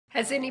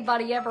Has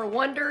anybody ever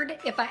wondered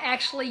if I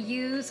actually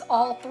use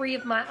all 3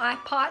 of my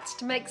iPots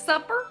to make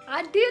supper?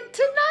 I did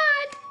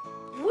tonight.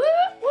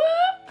 Whoop,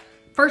 whoop.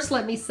 First,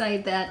 let me say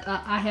that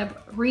I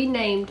have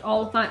renamed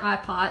all of my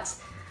iPots.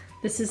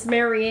 This is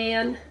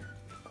Marianne,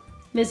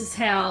 Mrs.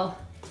 Howell,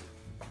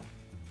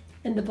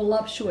 and the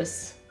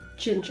voluptuous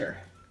Ginger.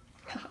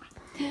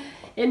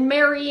 In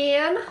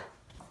Marianne,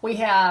 we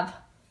have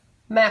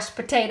mashed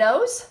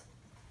potatoes.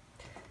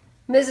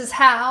 Mrs.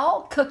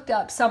 Howell cooked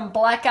up some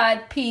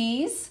black-eyed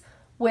peas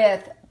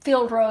with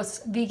field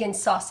roast vegan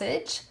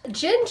sausage.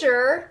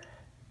 Ginger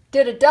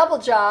did a double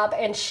job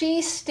and she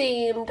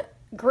steamed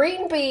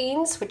green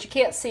beans, which you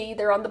can't see,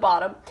 they're on the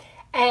bottom,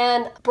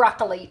 and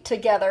broccoli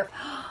together.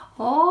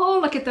 Oh,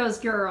 look at those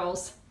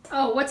girls.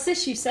 Oh, what's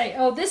this you say?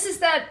 Oh, this is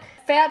that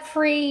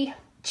fat-free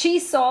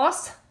cheese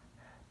sauce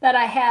that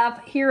I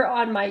have here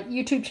on my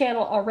YouTube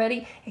channel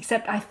already,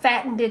 except I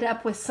fattened it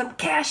up with some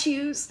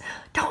cashews.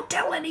 Don't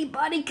tell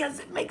anybody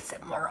because it makes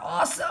it more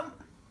awesome.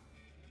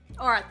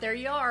 All right, there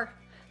you are.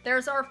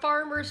 There's our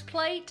farmer's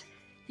plate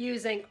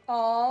using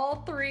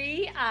all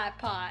 3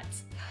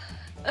 iPods.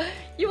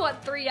 You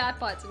want 3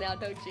 iPods now,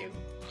 don't you?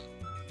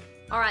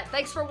 All right,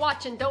 thanks for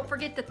watching. Don't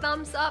forget to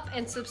thumbs up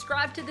and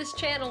subscribe to this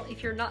channel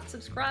if you're not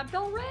subscribed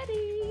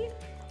already.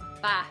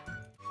 Bye.